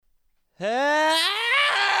Hey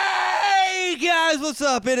guys, what's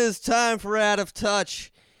up? It is time for Out of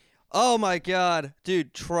Touch. Oh my god,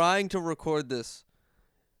 dude, trying to record this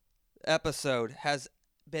episode has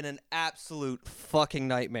been an absolute fucking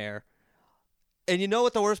nightmare. And you know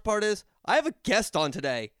what the worst part is? I have a guest on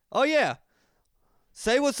today. Oh yeah.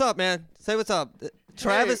 Say what's up, man. Say what's up.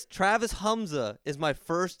 Travis Humza is my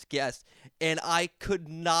first guest, and I could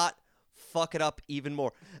not fuck it up even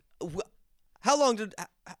more.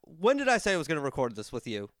 When did I say I was going to record this with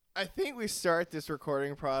you? I think we start this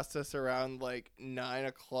recording process around like 9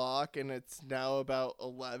 o'clock, and it's now about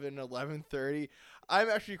 11:30. I'm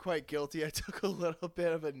actually quite guilty. I took a little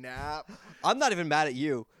bit of a nap. I'm not even mad at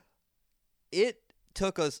you. It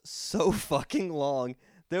took us so fucking long.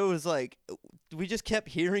 There was like, we just kept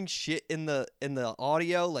hearing shit in the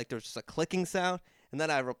audio. Like there was just a clicking sound, and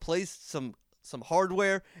then I replaced some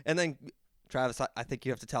hardware, and then Travis, I think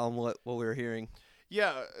you have to tell him what we were hearing.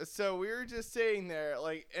 Yeah, so we were just sitting there,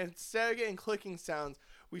 like, instead of getting clicking sounds,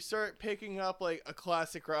 we start picking up, like, a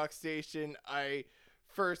classic rock station. I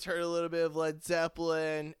first heard a little bit of Led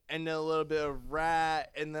Zeppelin, and then a little bit of Rat,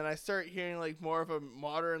 and then I start hearing, like, more of a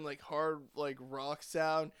modern, like, hard, like, rock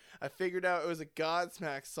sound. I figured out it was a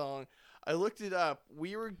Godsmack song. I looked it up.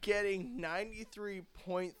 We were getting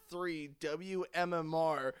 93.3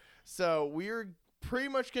 WMMR, so we were pretty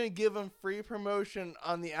much going to give them free promotion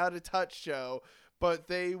on the Out of Touch show, but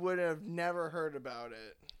they would have never heard about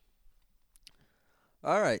it.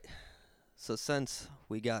 All right. So since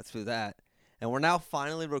we got through that, and we're now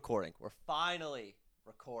finally recording. We're finally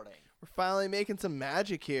making some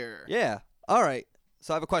magic here. Yeah. All right.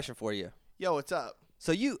 So I have a question for you. Yo, what's up?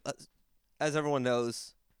 So you, as everyone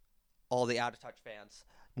knows, all the Out of Touch fans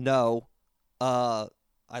know, I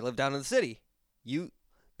live down in the city.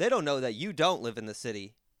 They don't know that you don't live in the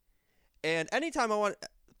city. And anytime I want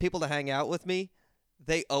people to hang out with me,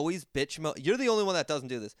 they always bitch. You're the only one that doesn't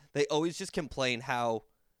do this. They always just complain how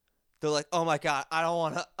they're like, "Oh my god, I don't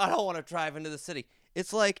want to drive into the city."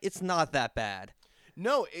 It's like it's not that bad.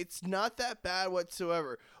 No, it's not that bad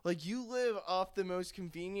whatsoever. Like, you live off the most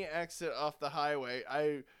convenient exit off the highway.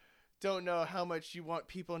 I don't know how much you want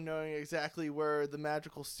people knowing exactly where the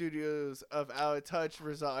magical studios of Out of Touch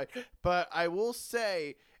reside, but I will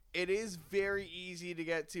say it is very easy to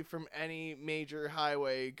get to from any major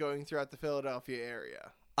highway going throughout the Philadelphia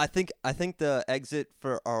area. I think the exit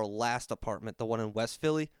for our last apartment, the one in West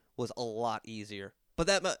Philly, was a lot easier. But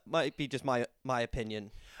that might be just my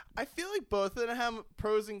opinion. I feel like both of them have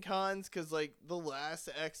pros and cons, because, like, the last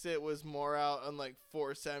exit was more out on, like,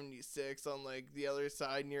 476 on, like, the other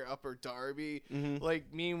side near Upper Darby. Mm-hmm.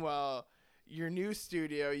 Like, meanwhile, your new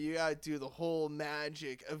studio, you gotta do the whole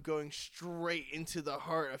magic of going straight into the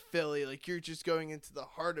heart of Philly. Like, you're just going into the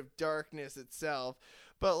heart of darkness itself.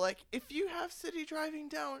 But, like, if you have city driving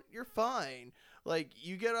down, you're fine. Like,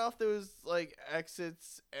 you get off those, like,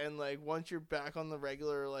 exits, and, like, once you're back on the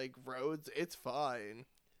regular, like, roads, it's fine.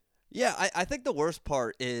 Yeah, I think the worst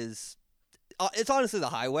part is, it's honestly the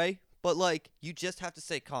highway, but, like, you just have to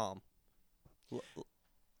stay calm.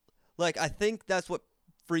 Like, I think that's what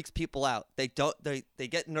freaks people out. They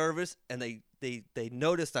get nervous, and they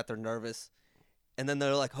notice that they're nervous, and then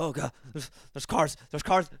they're like, "Oh god, there's cars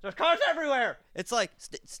everywhere." It's like,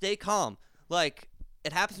 stay calm. Like,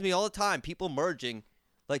 it happens to me all the time. People merging,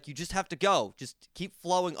 like, you just have to go. Just keep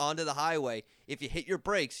flowing onto the highway. If you hit your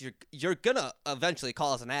brakes, you're gonna eventually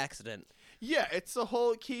cause an accident. Yeah, it's the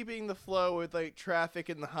whole keeping the flow with, like, traffic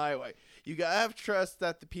in the highway. You gotta have trust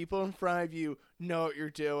that the people in front of you know what you're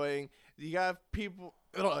doing. You gotta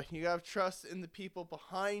have trust in the people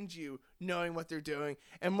behind you knowing what they're doing.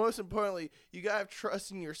 And most importantly, you gotta have trust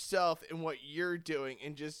in yourself and what you're doing,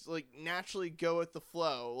 and just, like, naturally go with the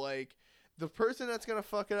flow. Like, the person that's gonna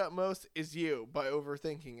fuck it up most is you by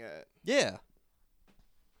overthinking it. Yeah.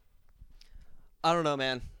 I don't know,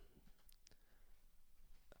 man.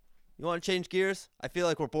 You want to change gears? I feel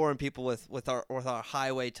like we're boring people with our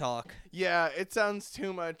highway talk. Yeah, it sounds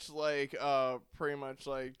too much like pretty much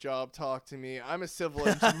like job talk to me. I'm a civil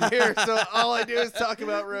engineer, so all I do is talk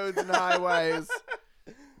about roads and highways.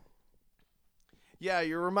 Yeah,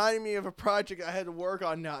 you're reminding me of a project I had to work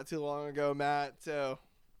on not too long ago, Matt. So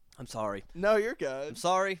I'm sorry. No, you're good. I'm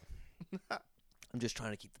sorry. I'm just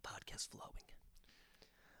trying to keep the podcast flowing.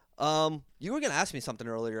 You were gonna ask me something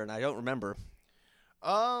earlier, and I don't remember.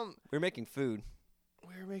 We're making food.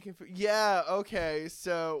 We're making food. Yeah, okay.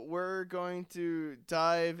 So we're going to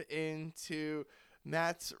dive into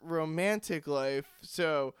Matt's romantic life.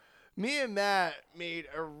 So me and Matt made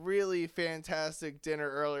a really fantastic dinner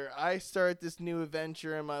earlier. I started this new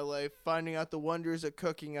adventure in my life, finding out the wonders of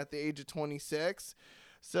cooking at the age of 26.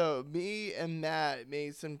 So me and Matt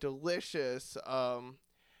made some delicious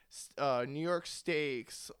New York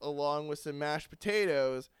steaks along with some mashed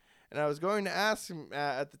potatoes. And I was going to ask him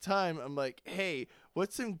at the time, I'm like, hey,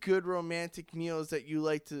 what's some good romantic meals that you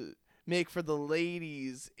like to make for the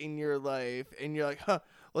ladies in your life? And you're like,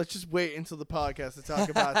 let's just wait until the podcast to talk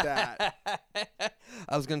about that.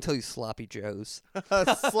 I was going to tell you Sloppy Joe's.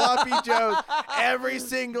 Sloppy Joe's every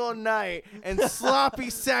single night and sloppy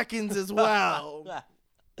seconds as well.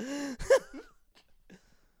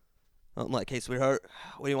 I'm like, hey, sweetheart,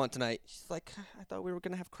 what do you want tonight? She's like, I thought we were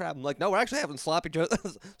going to have crab. I'm like, no, we're actually having Sloppy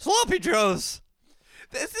Joe's. Sloppy Joe's!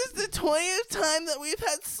 This is the 20th time that we've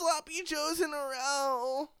had Sloppy Joe's in a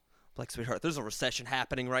row. Like, sweetheart, there's a recession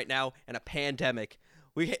happening right now and a pandemic.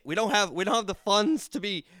 We don't have the funds to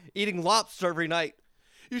be eating lobster every night.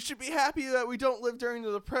 You should be happy that we don't live during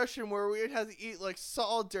the Depression where we would have to eat like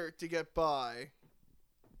saw dirt to get by.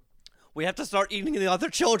 We have to start eating the other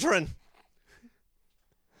children.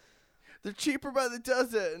 They're cheaper by the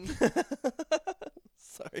dozen.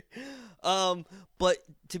 Sorry. But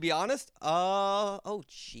to be honest, oh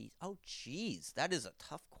jeez, that is a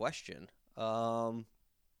tough question. Oh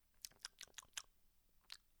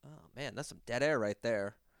man, that's some dead air right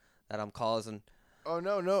there that I'm causing. Oh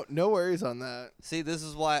no worries on that. See, this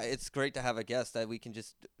is why it's great to have a guest that we can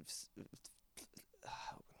just.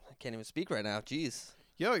 I can't even speak right now. Jeez.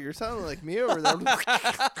 Yo, you're sounding like me over there.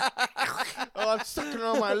 Oh, I'm sucking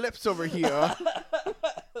on my lips over here.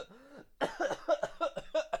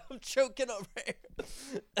 I'm choking over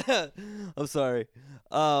here. I'm sorry.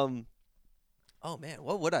 Oh man,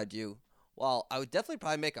 what would I do? Well, I would definitely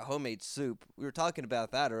probably make a homemade soup. We were talking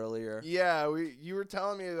about that earlier. Yeah, you were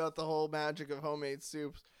telling me about the whole magic of homemade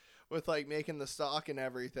soups with like making the stock and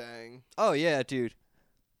everything. Oh yeah, dude.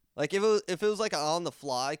 Like if it was like an on the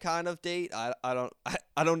fly kind of date, I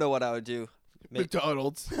don't know what I would do.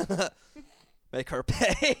 McDonald's. Make her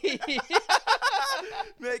pay.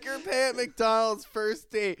 Make her pay at McDonald's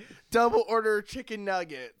first date. Double order chicken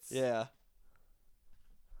nuggets. Yeah.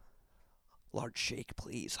 Large shake,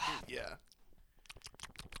 please. Yeah.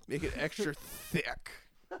 Make it extra thick.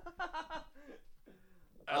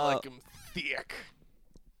 I like them thick.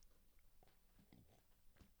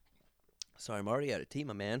 Sorry, I'm already out of tea,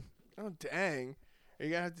 my man. Oh, dang. Are you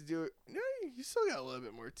going to have to do it? No, you still got a little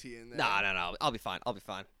bit more tea in there. No. I'll be fine.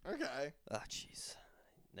 Okay. Oh, jeez.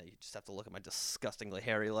 No, you just have to look at my disgustingly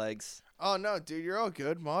hairy legs. Oh, no, dude. You're all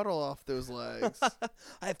good. Model off those legs.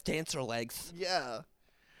 I have dancer legs. Yeah.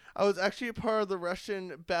 I was actually a part of the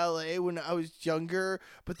Russian ballet when I was younger,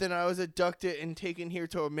 but then I was abducted and taken here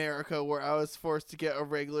to America where I was forced to get a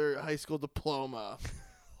regular high school diploma.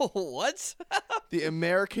 What? The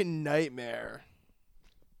American Nightmare.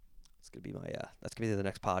 It's gonna be that's gonna be the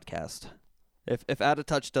next podcast. If Out of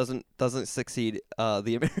Touch doesn't succeed,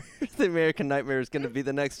 the American Nightmare is gonna be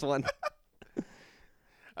the next one.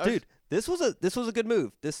 Dude, this was a good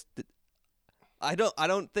move. I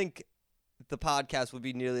don't think the podcast would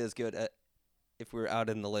be nearly as good if we were out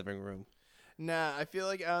in the living room. Nah, I feel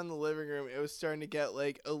like out in the living room, it was starting to get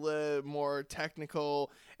like a little more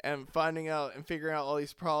technical and figuring out all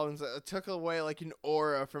these problems. It took away like an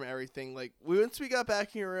aura from everything. Like once we got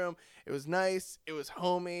back in your room, it was nice, it was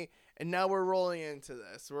homey, and now we're rolling into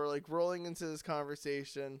this. We're like rolling into this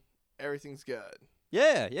conversation. Everything's good.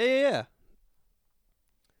 Yeah.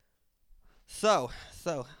 So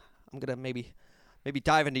I'm gonna maybe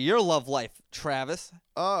dive into your love life, Travis.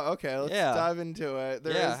 Oh, okay. Let's dive into it.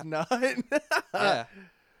 There is none. Yeah.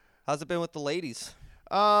 How's it been with the ladies?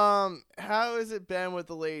 How has it been with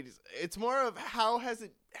the ladies? It's more of how has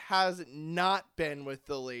it not been with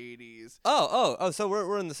the ladies. Oh, so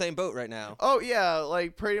we're in the same boat right now. Oh yeah,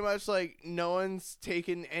 like pretty much like no one's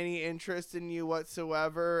taken any interest in you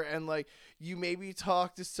whatsoever, and like you maybe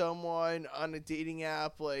talk to someone on a dating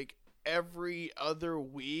app like every other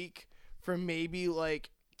week for maybe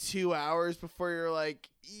like 2 hours before you're like,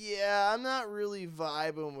 yeah, I'm not really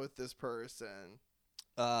vibing with this person.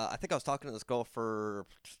 I think I was talking to this girl for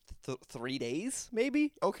 3 days,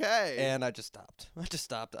 maybe. Okay. And I just stopped.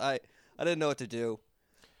 I didn't know what to do.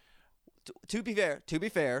 To be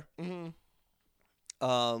fair. Mm-hmm.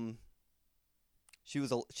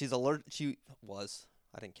 She's allergic. She was.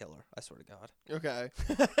 I didn't kill her. I swear to God. Okay.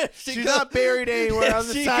 She's not buried anywhere on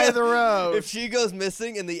the side of the road. If she goes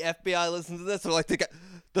missing and the FBI listens to this, they're like,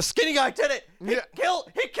 the skinny guy did it. He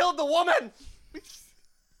killed the woman.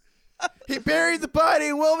 He buried the body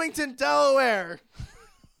in Wilmington, Delaware.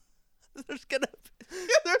 There's gonna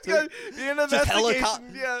be an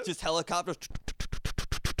investigation. Just helicopters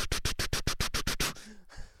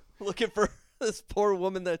looking for this poor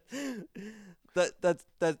woman that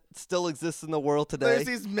that still exists in the world today. There's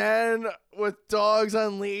these men with dogs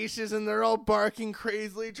on leashes, and they're all barking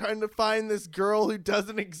crazily, trying to find this girl who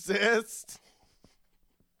doesn't exist.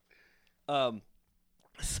 Sorry.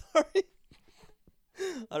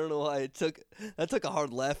 I don't know why that took a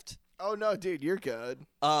hard left. Oh no, dude, you're good.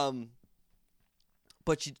 But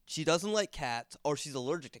she doesn't like cats, or she's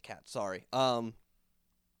allergic to cats. Sorry.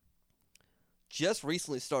 Just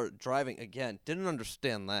recently started driving again. Didn't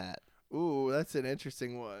understand that. Ooh, that's an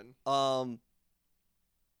interesting one.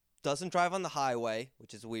 Doesn't drive on the highway,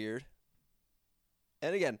 which is weird.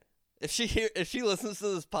 And again, if she listens to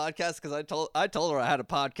this podcast, because I told her I had a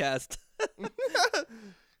podcast,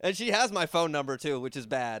 and she has my phone number too, which is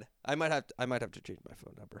bad. I might have to change my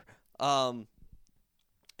phone number.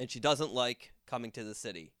 And she doesn't like coming to the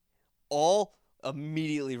city. All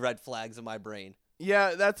immediately red flags in my brain.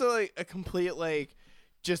 Yeah, that's a complete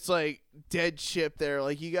just dead ship there.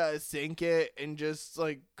 Like, you gotta sink it and just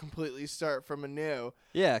completely start from anew.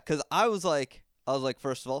 Yeah, because I was like,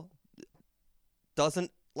 first of all,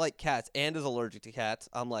 doesn't like cats and is allergic to cats.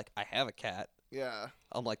 I'm like, I have a cat. Yeah.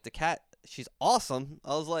 I'm like, the cat, she's awesome.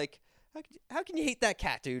 I was like, how can you hate that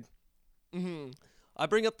cat, dude? Mm-hmm. I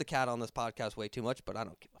bring up the cat on this podcast way too much, but I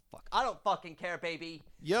don't give a fuck. I don't fucking care, baby.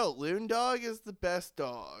 Yo, Loon Dog is the best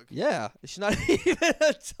dog. Yeah, she's not even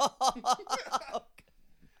a dog.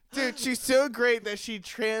 Dude, she's so great that she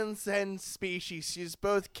transcends species. She's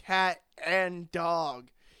both cat and dog.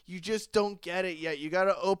 You just don't get it yet. You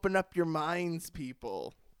gotta open up your minds,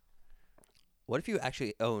 people. What if you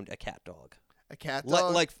actually owned a cat dog? A cat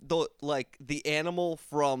dog? Like the animal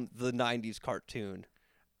from the 90s cartoon.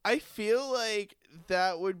 I feel like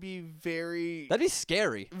that would be That'd be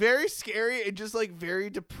scary. very scary and just very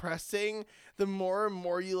depressing. The more and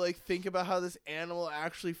more you think about how this animal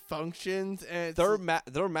actually functions, and it's,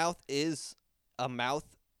 Their mouth is a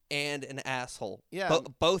mouth and an asshole. Yeah.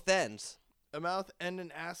 Both ends. a mouth and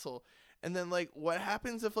an asshole. And then what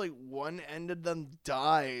happens if one end of them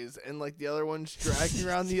dies and the other one's dragging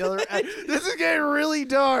around the other end? This is getting really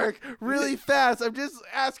dark, really fast. I'm just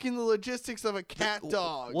asking the logistics of a cat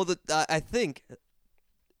dog. Well, I think.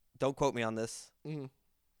 Don't quote me on this. Mhm.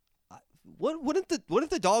 What if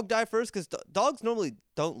the dog die first? Because dogs normally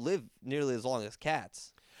don't live nearly as long as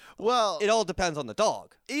cats. Well, It all depends on the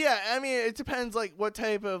dog. yeah, I mean, it depends what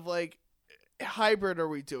type of hybrid are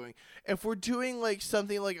we doing? If we're doing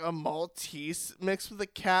something like a Maltese mixed with a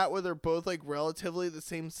cat where they're both relatively the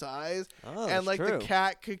same size, Oh, and that's true. the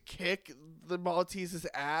cat could kick the Maltese's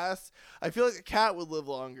ass, I feel like a cat would live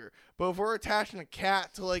longer. But if we're attaching a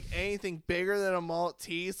cat to anything bigger than a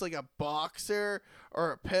Maltese, like a boxer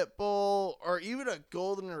or a pit bull or even a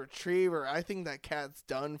golden retriever, I think that cat's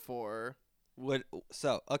done for.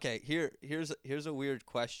 Okay, here's a weird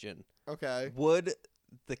question. Okay. Would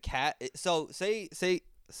the cat, so say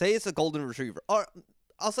it's a golden retriever, or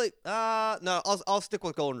I'll say no, I'll stick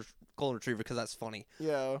with golden retriever because that's funny.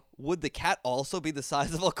 Yeah. Would the cat also be the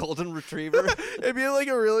size of a golden retriever? It'd be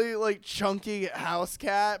a really chunky house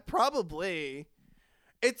cat, probably.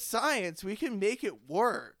 It's science. We can make it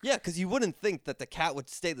work. Yeah, because you wouldn't think that the cat would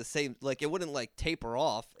stay the same. It wouldn't taper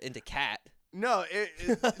off into cat. No,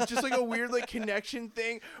 it's just a weird connection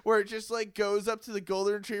thing where it just goes up to the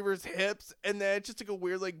golden retriever's hips, and then it's just a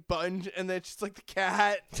weird bunge, and then it's just the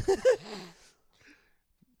cat.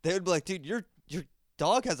 They would be like, dude, your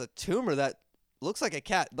dog has a tumor that looks like a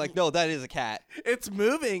cat. No, that is a cat. It's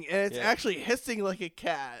moving, and it's Yeah. actually hissing like a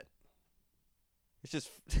cat. It's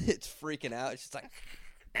freaking out. It's just like.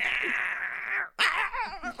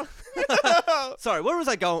 Sorry, where was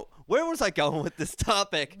I going? Where was I going with this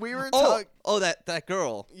topic? We were Oh, talking. that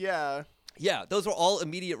girl. Yeah. Yeah, those were all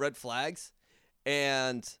immediate red flags,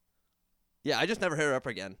 and yeah, I just never hit her up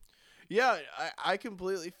again. Yeah, I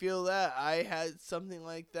completely feel that. I had something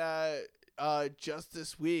like that just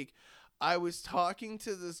this week. I was talking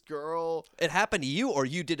to this girl. It happened to you, or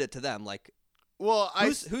you did it to them? Well,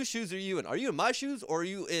 whose shoes are you in? Are you in my shoes, or are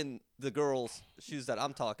you in the girl's shoes that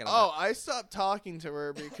I'm talking about? Oh, I stopped talking to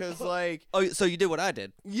her because Oh, so you did what I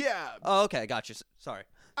did? yeah. Oh, okay, got you. Sorry,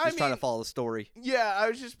 just trying to follow the story. Yeah, I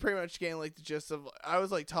was just pretty much getting the gist of. I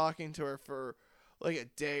was talking to her for a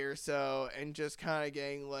day or so, and just kind of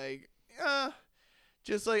getting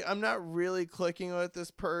just I'm not really clicking with this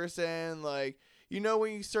person.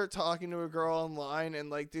 When you start talking to a girl online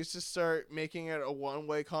and they just start making it a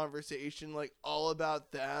one-way conversation, all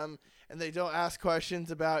about them, and they don't ask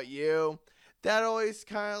questions about you, that always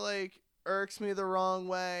kind of irks me the wrong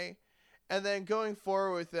way. And then going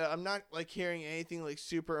forward with it, I'm not hearing anything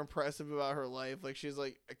super impressive about her life. She's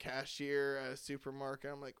a cashier at a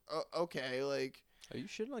supermarket. I'm oh, okay, Are you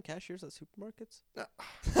shitting on cashiers at supermarkets? No.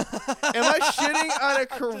 Am I shitting on a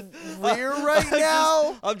career right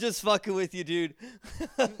now? I'm just fucking with you, dude.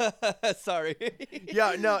 Sorry.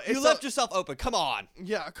 Yeah, no. You left yourself open. Come on.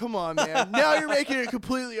 Yeah, come on, man. Now you're making it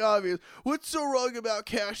completely obvious. What's so wrong about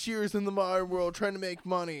cashiers in the modern world trying to make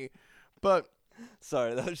money? But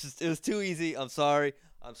sorry, it was too easy. I'm sorry.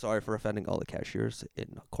 I'm sorry for offending all the cashiers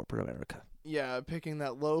in corporate America. Yeah, picking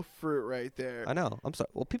that low fruit right there. I know. I'm sorry.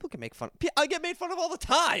 Well, people can make fun. I get made fun of all the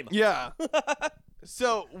time. Yeah.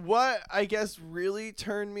 So what I guess really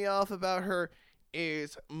turned me off about her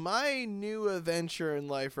is my new adventure in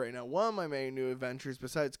life right now. One of my main new adventures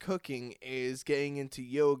besides cooking is getting into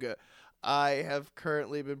yoga. I have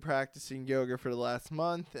currently been practicing yoga for the last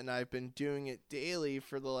month, and I've been doing it daily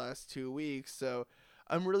for the last 2 weeks. So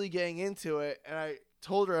I'm really getting into it, and I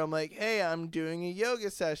told her, I'm like, hey, I'm doing a yoga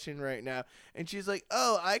session right now. And she's like,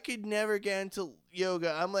 oh, I could never get into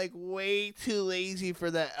yoga. I'm like, way too lazy for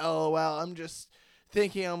that, LOL. I'm just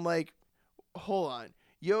thinking, I'm like, hold on.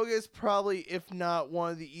 Yoga is probably, if not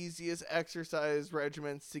one of the easiest exercise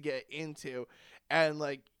regimens to get into. And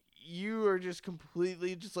like, you are just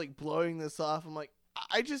completely just like blowing this off. I'm like,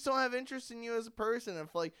 I just don't have interest in you as a person.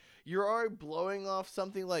 If like you're already blowing off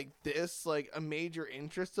something like this, like a major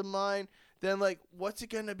interest of mine, then like what's it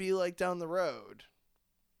gonna be like down the road?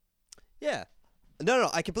 Yeah. No,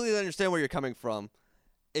 I completely understand where you're coming from.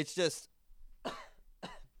 It's just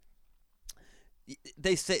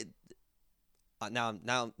they say now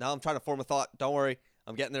I'm trying to form a thought. Don't worry.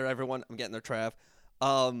 I'm getting there, everyone. I'm getting there, Trav.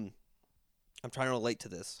 I'm trying to relate to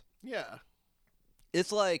this. Yeah.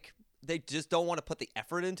 It's like they just don't want to put the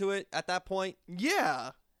effort into it at that point.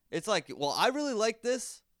 Yeah. It's like, well, I really like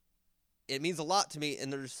this. It means a lot to me,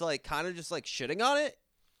 and they're just like kind of just like shitting on it.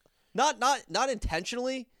 Not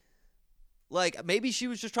intentionally. Like maybe she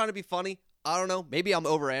was just trying to be funny. I don't know. Maybe I'm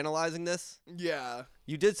overanalyzing this. Yeah.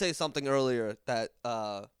 You did say something earlier that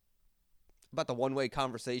about the one-way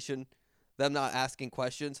conversation, them not asking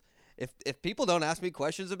questions. If people don't ask me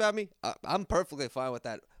questions about me, I'm perfectly fine with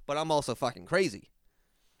that. But I'm also fucking crazy.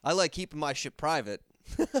 I like keeping my shit private.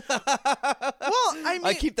 Well, I mean,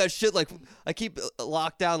 I keep that shit like I keep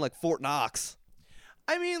locked down like Fort Knox.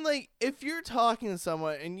 I mean, like, if you're talking to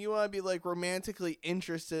someone and you want to be, like, romantically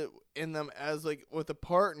interested in them as, like, with a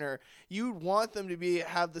partner, you want them to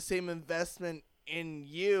have the same investment in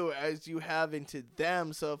you as you have into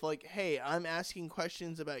them. So if, like, hey, I'm asking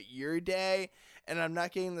questions about your day and I'm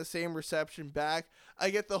not getting the same reception back, I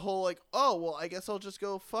get the whole, like, oh, well, I guess I'll just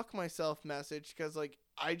go fuck myself message because, like,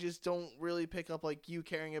 I just don't really pick up, like, you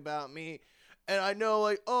caring about me. And I know,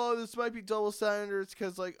 like, oh, this might be double standards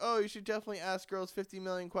because, like, oh, you should definitely ask girls 50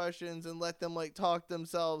 million questions and let them, like, talk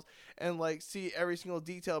themselves and, like, see every single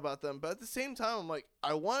detail about them. But at the same time, I'm like,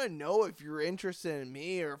 I want to know if you're interested in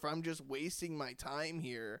me or if I'm just wasting my time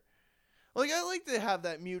here. Like, I like to have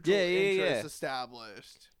that mutual interest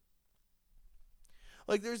established.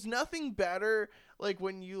 Like, there's nothing better, like,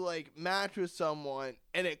 when you, like, match with someone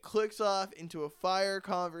and it clicks off into a fire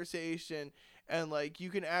conversation and, like, you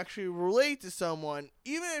can actually relate to someone,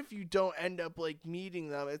 even if you don't end up, like, meeting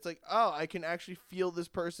them. It's like, oh, I can actually feel this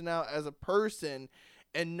person out as a person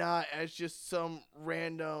and not as just some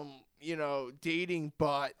random, you know, dating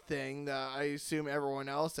bot thing that I assume everyone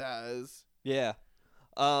else has. Yeah.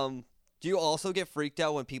 Do you also get freaked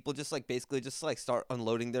out when people just, like, basically just, like, start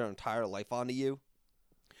unloading their entire life onto you?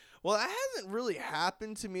 Well, that hasn't really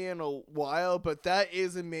happened to me in a while, but that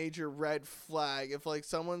is a major red flag. If, like,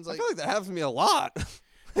 someone's like... I feel like that happens to me a lot.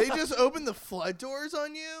 They just open the flood doors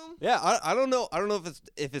on you? Yeah, I don't know. I don't know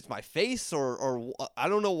if it's my face or I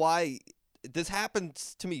don't know why this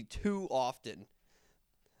happens to me too often.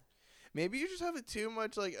 Maybe you just have too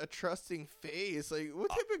much, like, a trusting face. Like,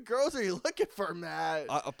 what type of girls are you looking for, Matt?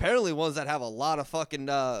 Apparently ones that have a lot of fucking...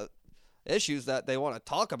 issues that they want to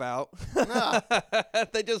talk about.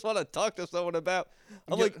 They just want to talk to someone about.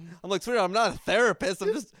 I'm like, sweetheart, I'm not a therapist.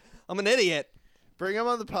 I'm an idiot. Bring them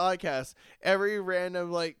on the podcast. Every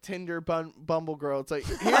random, like, Tinder Bumble girl. It's like,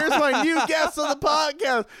 here's my new guest on the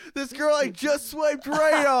podcast. This girl I just swiped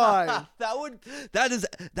right on.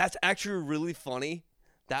 That's actually really funny.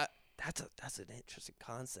 That's an interesting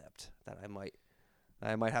concept that I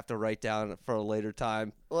might have to write down for a later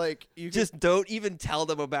time. Like, you just don't even tell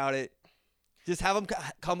them about it. Just have them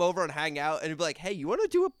come over and hang out and be like, hey, you want to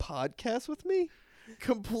do a podcast with me?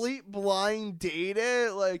 Complete blind date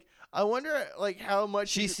it? Like, I wonder, like, how much...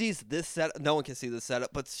 She sees this setup. No one can see this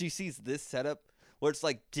setup, but she sees this setup where it's,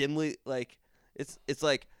 like, dimly, like, it's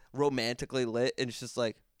like, romantically lit, and it's just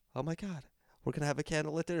like, oh, my God, we're gonna have a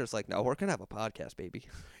candlelit dinner. It's like, no, we're gonna have a podcast, baby.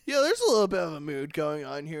 Yeah, there's a little bit of a mood going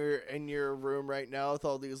on here in your room right now with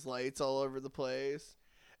all these lights all over the place.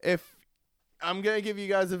 If I'm going to give you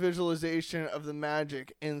guys a visualization of the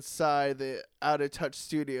magic inside the Out of Touch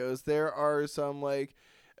Studios, there are some, like,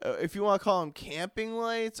 if you want to call them camping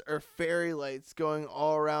lights or fairy lights going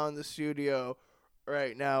all around the studio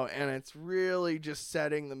right now, and it's really just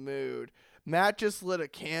setting the mood. Matt just lit a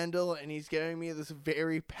candle, and he's giving me this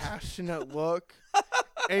very passionate look,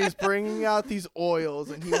 and he's bringing out these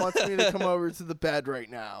oils, and he wants me to come over to the bed right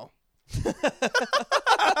now.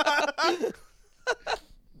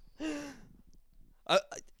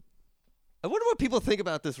 I wonder what people think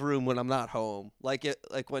about this room when I'm not home. Like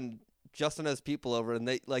when Justin has people over and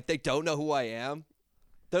they don't know who I am.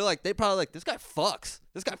 They probably like, this guy fucks.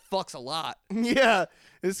 This guy fucks a lot. Yeah,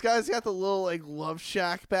 this guy's got the little like love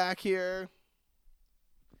shack back here.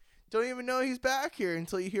 Don't even know he's back here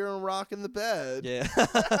until you hear him rocking the bed. Yeah.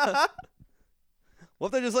 What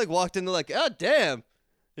if they just like walked into like, oh damn,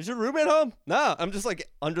 is your roommate home? Nah, I'm just like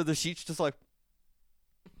under the sheets, just like,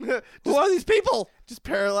 who are these people? Just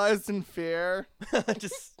paralyzed in fear.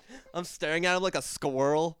 I'm staring at him like a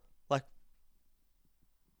squirrel. Like,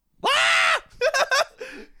 ah!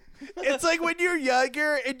 It's like when you're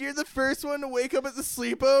younger and you're the first one to wake up at the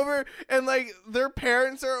sleepover and like their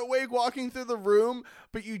parents are awake walking through the room,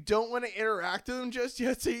 but you don't want to interact with them just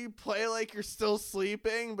yet, so you play like you're still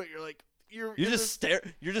sleeping, but you're like you're just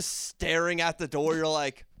staring at the door. You're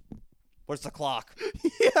like, where's the clock?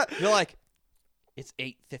 Yeah. You're like, it's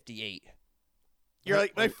 8:58. You're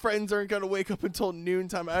like, my friends aren't going to wake up until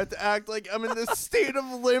noontime. I have to act like I'm in this state of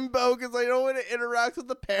limbo because I don't want to interact with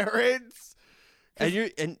the parents.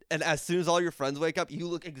 And as soon as all your friends wake up, you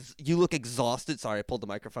look exhausted. Sorry, I pulled the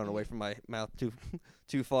microphone away from my mouth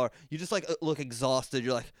too far. You just like look exhausted.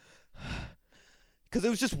 You're like, because it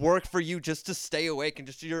was just work for you just to stay awake and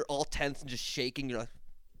just you're all tense and just shaking. You're like,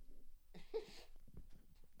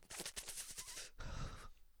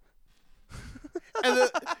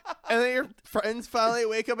 and then your friends finally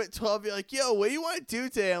wake up at 12. You're like, yo, what do you want to do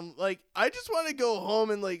today? I'm like, I just want to go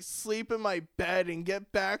home and like sleep in my bed and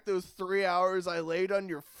get back those 3 hours I laid on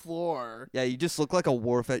your floor. Yeah, you just look like a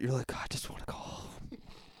war vet. You're like, I just want to go home.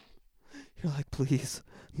 You're like, please,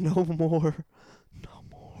 no more. No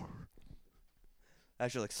more.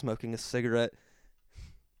 As you're like smoking a cigarette.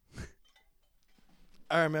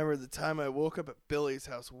 I remember the time I woke up at Billy's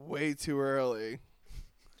house way too early.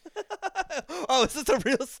 Oh, is this a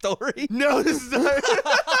real story? No, this is not.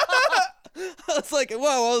 I was like, whoa!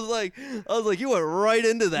 I was like, you went right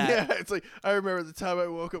into that. Yeah, it's like I remember the time I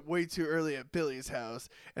woke up way too early at Billy's house,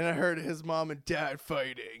 and I heard his mom and dad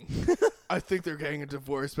fighting. I think they're getting a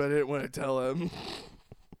divorce, but I didn't want to tell him.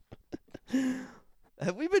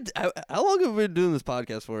 Have we been? How long have we been doing this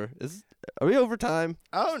podcast for? Are we over time?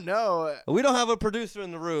 I don't know. We don't have a producer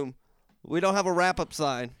in the room. We don't have a wrap-up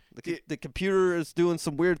sign. The computer is doing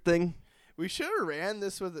some weird thing. We should have ran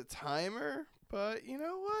this with a timer, but you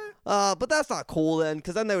know what? But that's not cool then,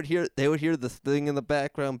 because then they would hear this thing in the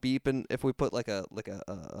background beeping if we put like a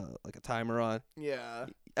timer on. Yeah.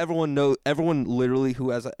 Everyone literally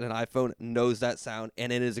who has an iPhone knows that sound,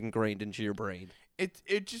 and it is ingrained into your brain.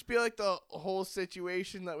 It'd just be like the whole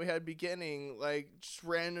situation that we had beginning, like just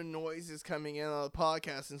random noises coming in on the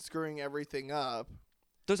podcast and screwing everything up.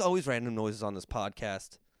 There's always random noises on this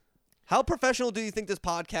podcast. How professional do you think this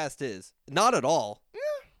podcast is? Not at all.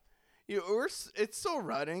 Yeah. It's still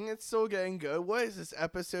running. It's still getting good. What is this,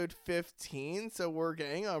 episode 15? So we're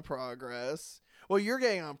getting on progress. Well, you're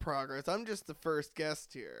getting on progress. I'm just the first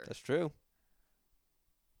guest here. That's true.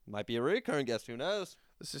 Might be a recurring guest. Who knows?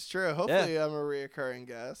 This is true. Hopefully I'm a reoccurring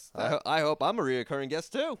guest. I hope I'm a reoccurring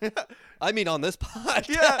guest, too. I mean, on this podcast.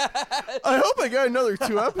 Yeah. I hope I got another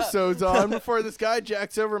 2 episodes on before this guy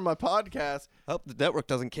jacks over my podcast. I hope the network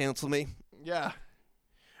doesn't cancel me. Yeah.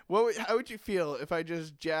 How would you feel if I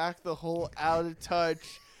just jacked the whole Out of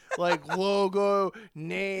Touch, like, logo,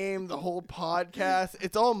 name, the whole podcast?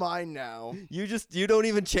 It's all mine now. You don't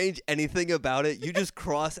even change anything about it. You just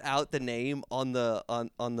cross out the name on the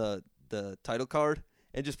title card.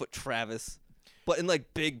 And just put Travis, but in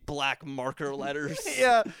like big black marker letters.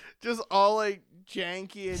 Yeah, just all like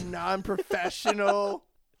janky and non-professional.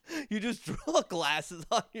 You just draw glasses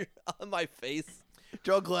on my face.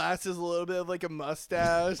 Draw glasses, a little bit of like a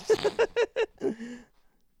mustache.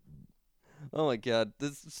 Oh my god!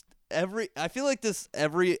 I feel like this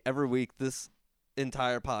every week. This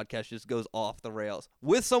entire podcast just goes off the rails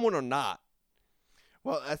with someone or not.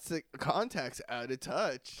 Well, that's the context. Out of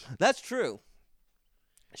Touch. That's true.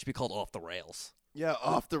 It should be called Off the Rails. Yeah,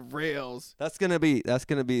 off the rails. That's gonna be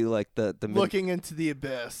like the Looking into the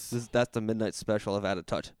abyss. that's the midnight special of Out of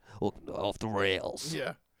Touch. Off the rails.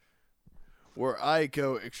 Yeah. Where I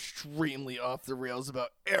go extremely off the rails about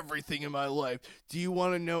everything in my life. Do you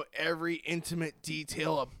want to know every intimate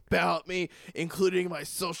detail about me, including my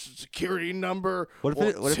social security number?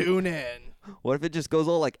 Tune in. What if it just goes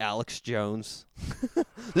all like Alex Jones?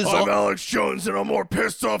 I'm Alex Jones, and I'm more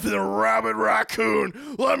pissed off than a rabid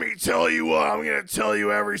raccoon. Let me tell you what, I'm going to tell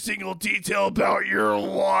you every single detail about your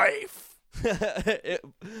life. I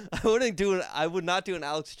would not do an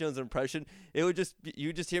Alex Jones impression. It would just you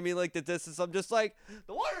would just hear me like this, and I'm just like,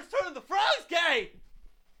 the water's turning the frogs gay.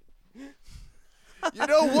 You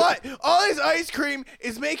know what? All this ice cream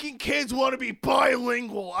is making kids want to be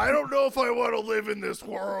bilingual. I don't know if I want to live in this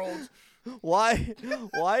world. Why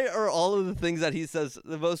are all of the things that he says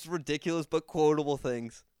the most ridiculous but quotable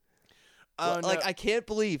things? Like, I can't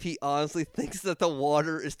believe he honestly thinks that the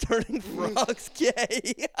water is turning frogs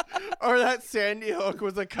gay. Or that Sandy Hook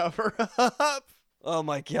was a cover-up. Oh,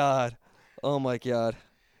 my God.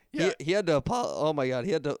 Yeah. He had to oh, my God.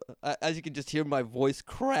 He had to, as you can just hear my voice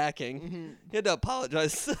cracking, he had to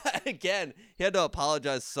apologize again. He had to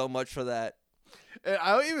apologize so much for that. And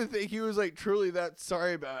I don't even think he was, like, truly that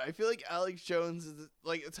sorry about it. I feel like Alex Jones is,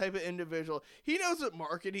 like, a type of individual. He knows what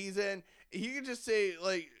market he's in. He can just say,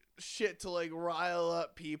 like, shit to, like, rile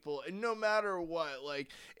up people. And no matter what, like,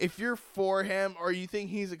 if you're for him or you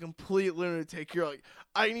think he's a complete lunatic, you're like,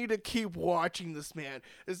 I need to keep watching this man.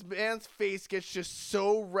 This man's face gets just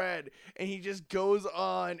so red, and he just goes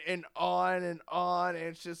on and on and on. And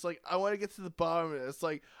it's just like, I want to get to the bottom of this.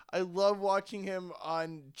 Like, I love watching him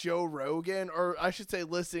on Joe Rogan, or I should say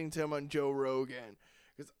listening to him on Joe Rogan.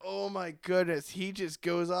 Because, oh my goodness, he just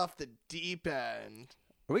goes off the deep end.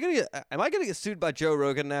 Am I gonna get sued by Joe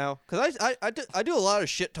Rogan now? Because I do a lot of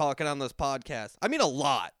shit talking on this podcast. I mean, a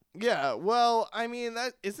lot. Yeah, well, I mean,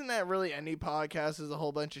 isn't that really any podcast is a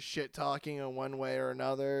whole bunch of shit talking in one way or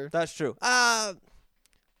another? That's true.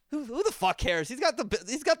 Who the fuck cares? He's got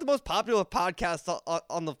the most popular podcast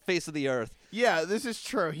on the face of the earth. Yeah, this is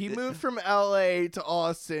true. He moved from LA to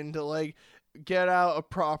Austin to, like, get out of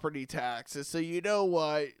property taxes. So you know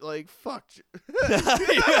what? Like, fuck.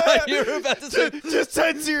 You're about to say. Just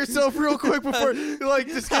censor yourself real quick before, like,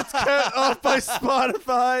 this gets cut off by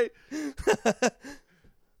Spotify.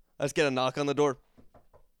 Let's get a knock on the door.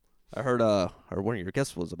 I heard one of your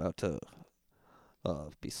guests was about to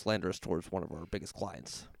be slanderous towards one of our biggest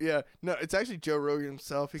clients. Yeah, no, it's actually Joe Rogan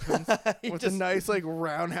himself. He comes with a nice, like,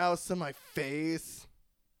 roundhouse to my face.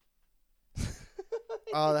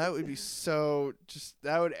 Oh, that would be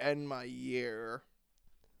that would end my year.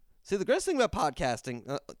 See, the greatest thing about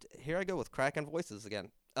podcasting, here I go with cracking voices again.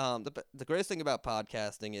 The greatest thing about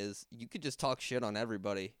podcasting is you could just talk shit on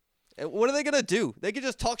everybody. What are they going to do? They could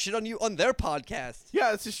just talk shit on you on their podcast.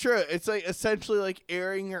 Yeah, this is true. It's like essentially like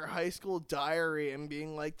airing your high school diary and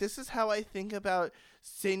being like, this is how I think about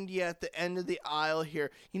Cindy at the end of the aisle here.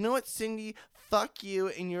 You know what, Cindy? Fuck you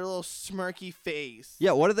and your little smirky face.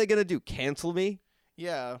 Yeah, what are they going to do? Cancel me?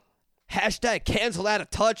 Yeah. Hashtag cancel Out of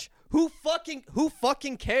Touch. Who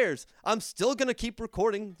fucking cares? I'm still going to keep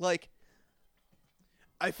recording. Like,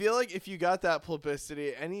 I feel like if you got that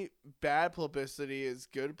publicity, any bad publicity is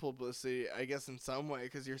good publicity, I guess, in some way,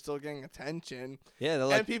 because you're still getting attention. Yeah, they're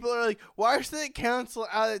like, and people are like, why should they cancel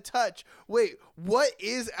Out of Touch? Wait, what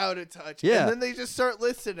is Out of Touch? Yeah. And then they just start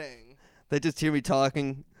listening. They just hear me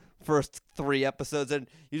talking first 3 episodes, and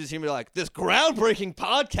you just hear me like, this groundbreaking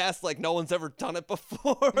podcast, like no one's ever done it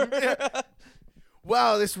before. Yeah.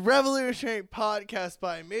 Wow, this revolutionary podcast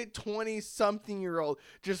by a mid-20-something-year-old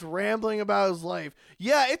just rambling about his life.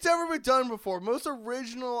 Yeah, it's never been done before. Most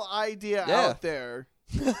original idea out there.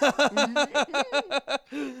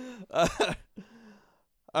 All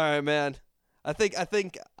right, man. I think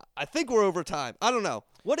we're over time. I don't know.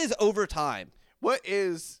 What is over time? What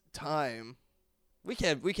is time? We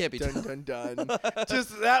can't be done.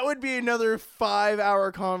 Just that would be another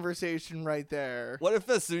 5-hour conversation right there. What if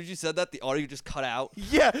as soon as you said that the audio just cut out?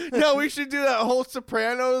 Yeah, no, we should do that whole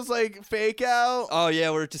Sopranos like fake out. Oh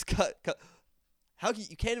yeah, where it just cut. How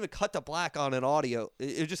you can't even cut to black on an audio?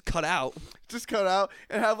 It just cut out. Just cut out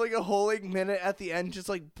and have like a whole like minute at the end, just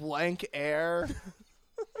like blank air.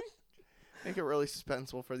 Make it really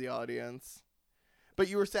suspenseful for the audience. But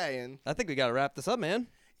you were saying? I think we gotta wrap this up, man.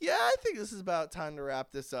 Yeah, I think this is about time to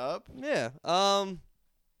wrap this up. Yeah. Do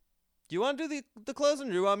you want to do the closing, or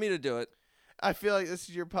do you want me to do it? I feel like this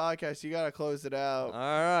is your podcast. You got to close it out.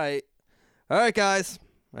 All right, guys.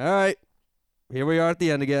 All right. Here we are at the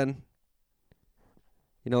end again.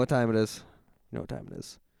 You know what time it is?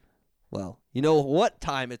 Well, you know what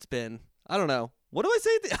time it's been. I don't know. What do I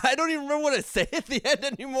say? I don't even remember what I say at the end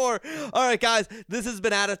anymore. All right, guys, this has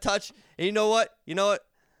been Out of Touch. And you know what?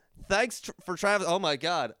 Thanks for Travis. Oh, my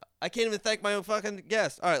God. I can't even thank my own fucking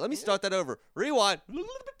guest. All right, let me start that over. Rewind.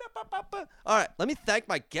 All right, let me thank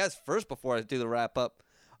my guest first before I do the wrap up.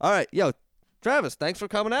 All right, yo, Travis, thanks for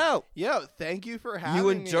coming out. Yo, thank you for having me. You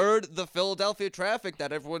endured the Philadelphia traffic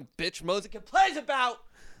that everyone bitch, moans, and complains about.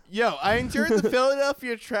 Yo, I endured the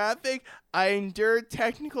Philadelphia traffic. I endured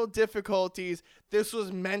technical difficulties. This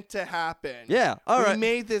was meant to happen. Yeah, all right. We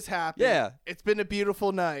made this happen. Yeah. It's been a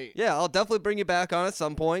beautiful night. Yeah, I'll definitely bring you back on at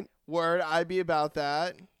some point. Word, I be about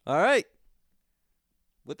that. All right.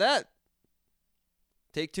 With that,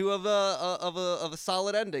 take two of a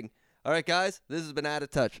solid ending. All right, guys, this has been Out of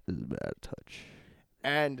Touch.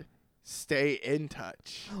 And stay in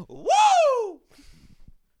touch. Woo!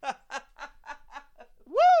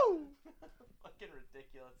 Woo! Fucking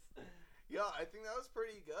ridiculous. Yo, I think that was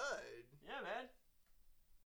pretty good.